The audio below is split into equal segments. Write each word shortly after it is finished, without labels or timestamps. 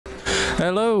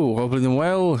Hello, hope you're doing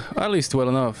well, at least well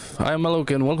enough. I am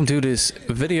Maloka and welcome to this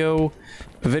video.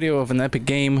 A video of an epic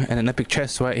game and an epic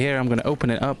chest right here. I'm gonna open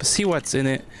it up, see what's in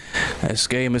it. This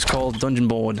game is called Dungeon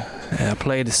Board. I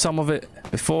played some of it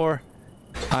before.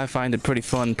 I find it pretty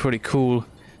fun, pretty cool.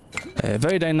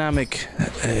 Very dynamic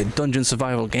dungeon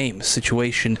survival game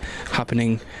situation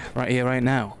happening right here, right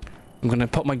now. I'm gonna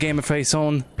put my gamer face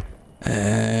on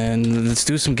and let's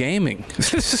do some gaming.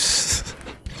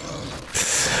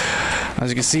 As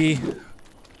you can see,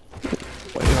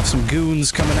 we have some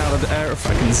goons coming out of the air. If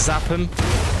I can zap him,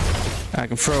 I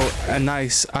can throw a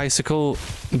nice icicle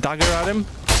dagger at him.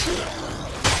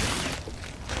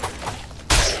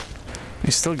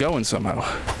 He's still going somehow.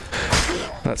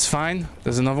 That's fine.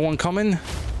 There's another one coming.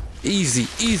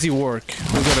 Easy work.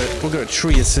 We got a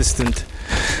tree assistant.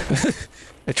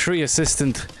 A tree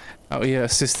assistant. Oh yeah,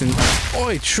 assistant.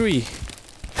 Oi, tree.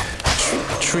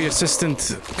 Tree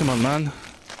assistant. Come on, man.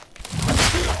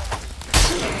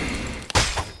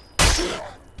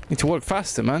 Need to work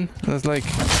faster, man. There's like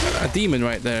a demon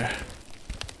right there.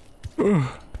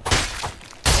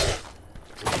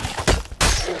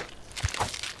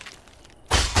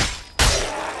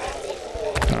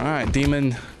 Alright,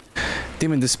 demon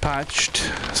dispatched.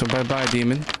 So bye-bye,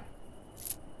 demon.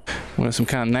 Want some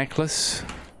kind of necklace?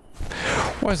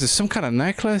 What is this? Some kind of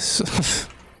necklace?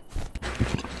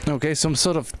 Okay, some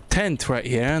sort of tent right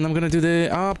here, and I'm gonna do the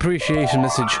appreciation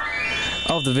message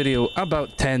of the video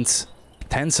about tents.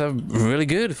 Tents are really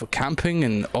good for camping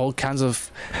and all kinds of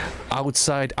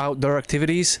outdoor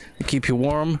activities. They keep you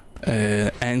warm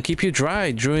and keep you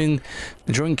dry during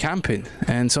camping.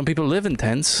 And some people live in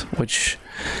tents, which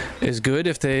is good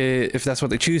if that's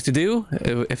what they choose to do,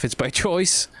 if it's by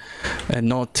choice and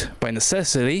not by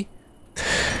necessity.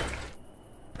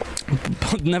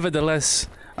 But nevertheless,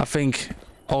 I think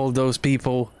all those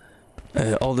people,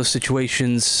 all those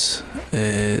situations,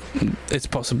 it's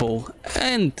possible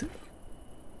and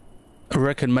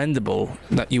recommendable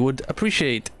that you would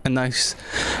appreciate a nice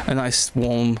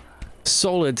warm,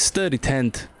 solid, sturdy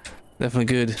tent.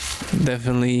 Definitely good,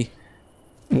 definitely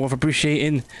worth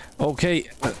appreciating. Okay,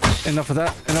 enough of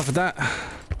that.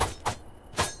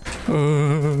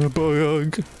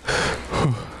 Bug.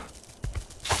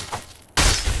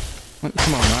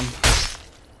 Come on, man.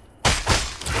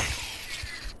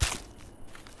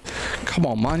 Come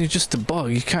on, man. You're just a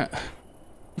bug. You can't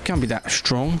be that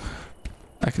strong.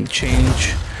 I can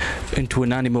change into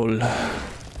an animal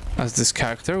as this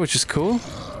character, which is cool.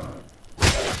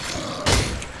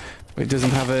 But it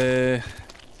doesn't have a...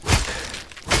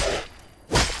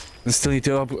 I still need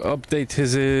to update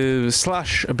his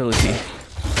slash ability,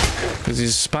 because he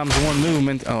spams one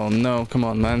movement. Oh no, come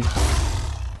on, man.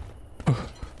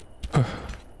 I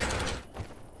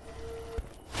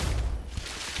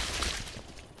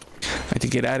need to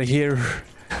get out of here.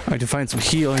 I need to find some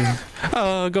healing.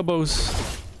 Ah, Gobos.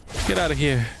 Get out of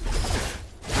here.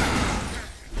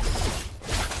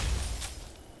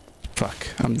 Fuck,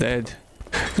 I'm dead.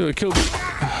 Dude, kill me.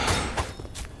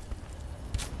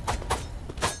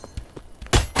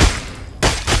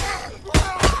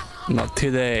 Not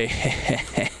today.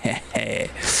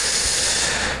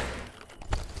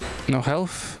 No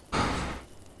health?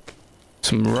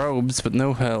 Some robes, but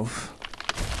no health.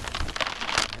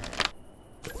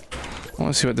 I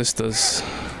want to see what this does.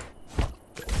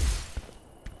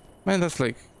 Man, that's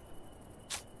like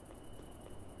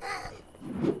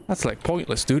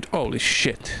pointless, dude. Holy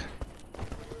shit.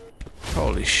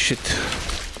 Holy shit.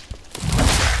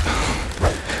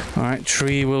 Alright,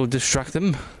 tree will distract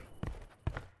them.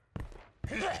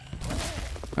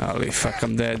 Holy fuck,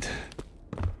 I'm dead.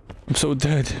 I'm so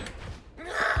dead.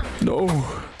 No.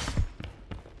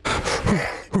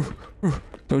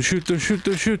 Don't shoot.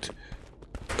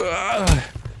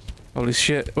 Holy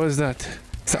shit, what is that?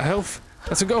 Is that health?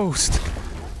 That's a ghost.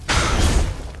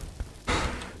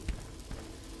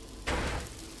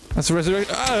 That's a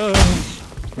resurrection.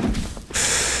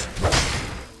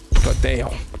 God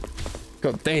damn.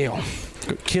 Got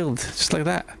killed just like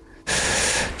that.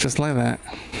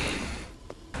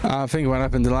 I think what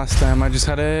happened the last time, I just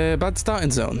had a bad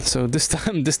starting zone. So this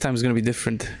time is gonna be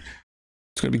different.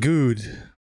 It's gonna be good.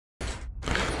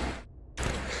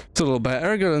 It's a little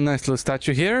better. Got a nice little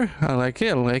statue here. I like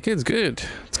it. It's good.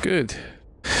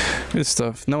 Good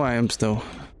stuff. No items though.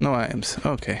 No items.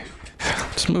 Okay.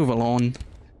 Just move along.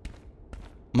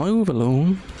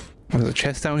 There's a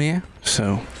chest down here.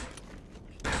 So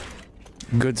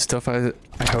good stuff, I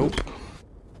hope.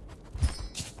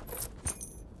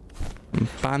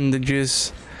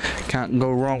 Bandages. Can't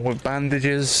go wrong with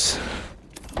bandages.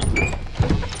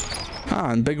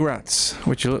 Ah, and big rats.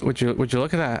 Would you look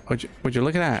at that? Would you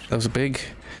look at that? Those big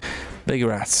Big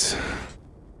rats.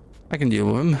 I can deal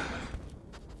with them.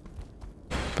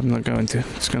 But I'm not going to.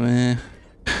 Just gonna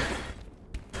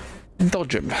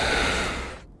dodge him.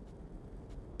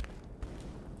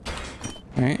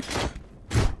 Right.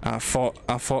 I fought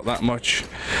that much.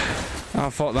 I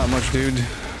fought that much, dude.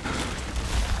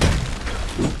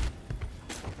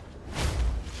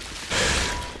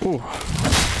 Ooh.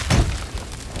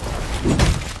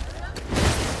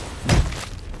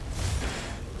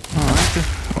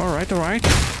 Alright.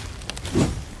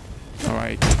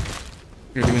 Alright.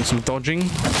 You're doing some dodging.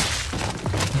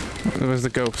 Where's the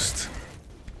ghost?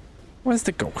 Where's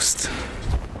the ghost?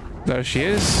 There she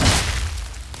is.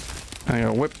 I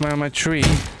gotta whip around my tree.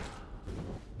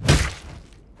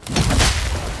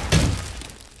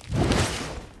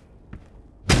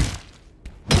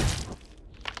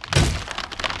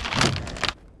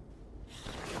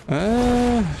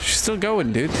 She's still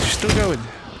going, dude. She's still going.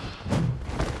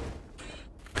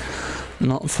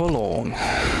 Not for long.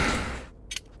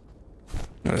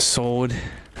 Got a sword.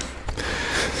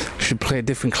 Should play a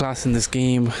different class in this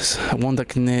game. One that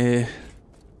can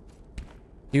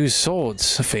use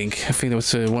swords, I think. I think that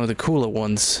was one of the cooler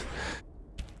ones.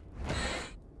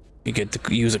 You get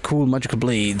to use a cool magical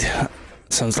blade.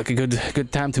 Sounds like a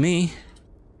good time to me.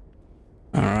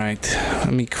 Alright,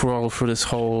 let me crawl through this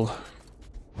hole.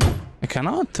 I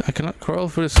cannot crawl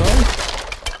through this hole.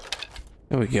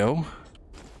 There we go.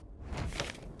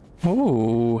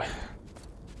 Oh.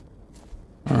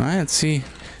 Alright, let's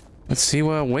see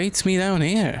what awaits me down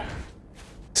here.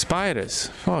 Spiders.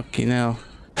 Fuck, you know.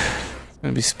 There's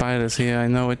gonna be spiders here, I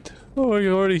know it. Oh,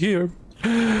 you're already here.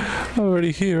 I'm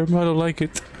already here. I don't like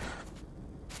it.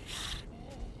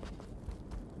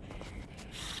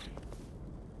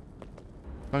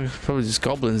 Probably just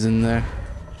goblins in there.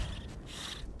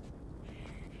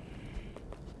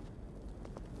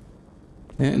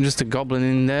 Yeah, just a goblin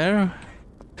in there.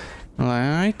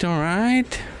 Alright,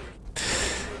 alright.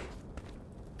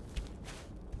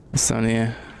 What's down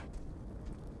here?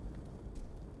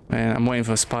 Man, I'm waiting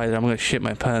for a spider. I'm gonna shit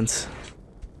my pants.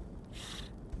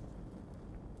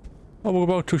 I'm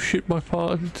about to shit my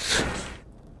pants.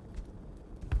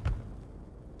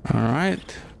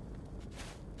 Alright.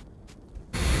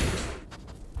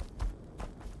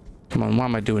 Come on, why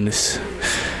am I doing this?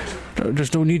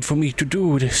 There's no need for me to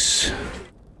do this.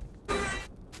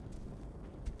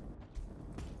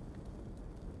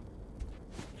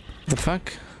 The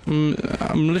fuck?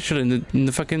 I'm literally in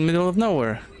the fucking middle of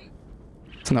nowhere.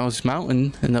 So now it's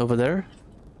mountain and over there.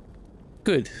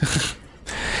 Good.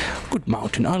 Good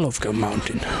mountain. I love good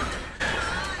mountain.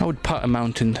 I would pat a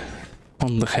mountain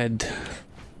on the head.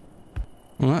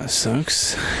 Well, that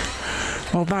sucks.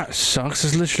 Well, that sucks.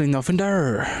 There's literally nothing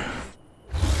there.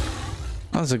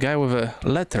 There's a guy with a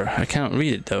letter. I can't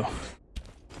read it though.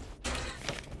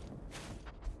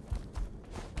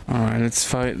 Alright, let's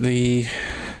fight the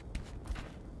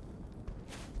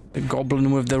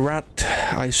goblin with the rat,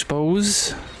 I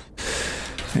suppose.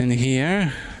 In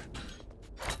here.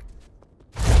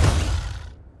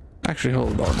 Actually,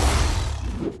 hold on.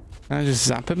 Can I just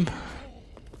zap him? Can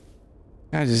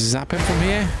I just zap him from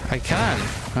here? I can.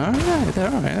 Alright,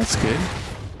 that's good.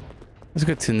 That's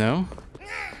good to know.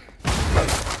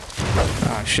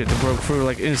 Ah, shit, it broke through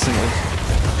like instantly.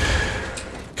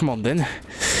 Come on then.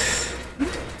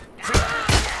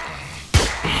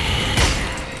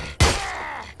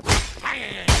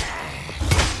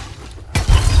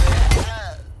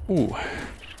 Ooh.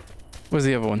 Where's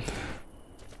the other one?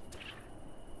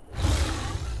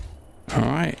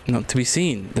 Alright, not to be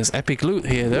seen. There's epic loot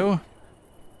here though.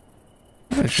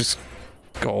 It's just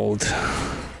gold.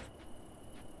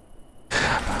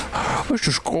 It's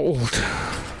just gold.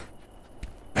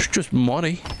 It's just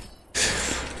money.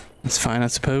 That's fine, I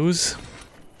suppose.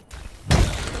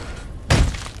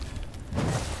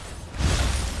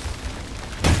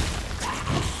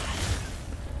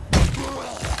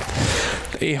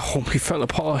 Oh, he fell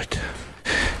apart.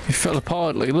 He fell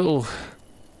apart like a little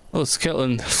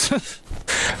skeleton.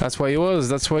 That's why he was.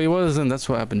 That's why he was, and that's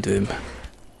what happened to him.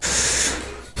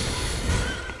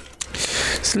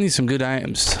 Still need some good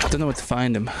items. Don't know where to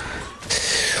find them.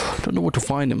 Don't know where to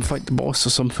find them. Fight the boss or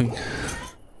something.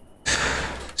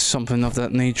 Something of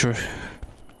that nature.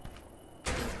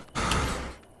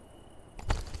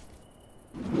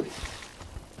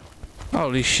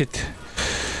 Holy shit.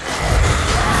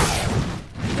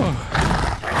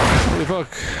 Holy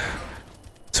fuck.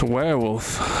 It's a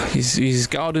werewolf. He's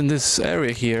guarding this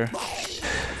area here.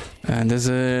 And there's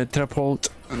a teleport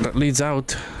that leads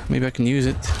out. Maybe I can use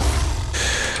it.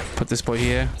 Put this boy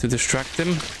here to distract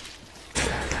him.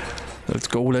 Let's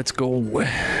go, let's go.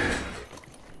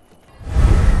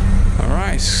 Alright.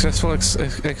 Nice, successful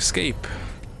escape.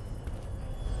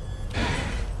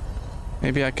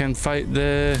 Maybe I can fight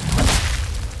the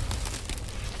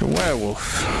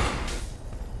werewolf.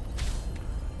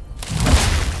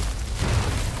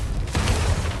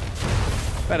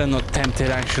 Better not tempt it,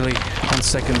 actually, on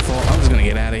second thought. I'm just gonna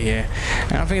get out of here.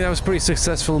 And I think that was a pretty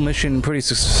successful mission, pretty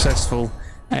successful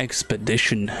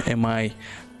expedition, in my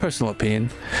personal opinion.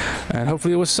 And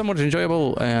hopefully it was somewhat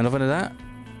enjoyable. And other than that,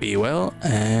 be well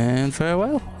and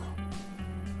farewell.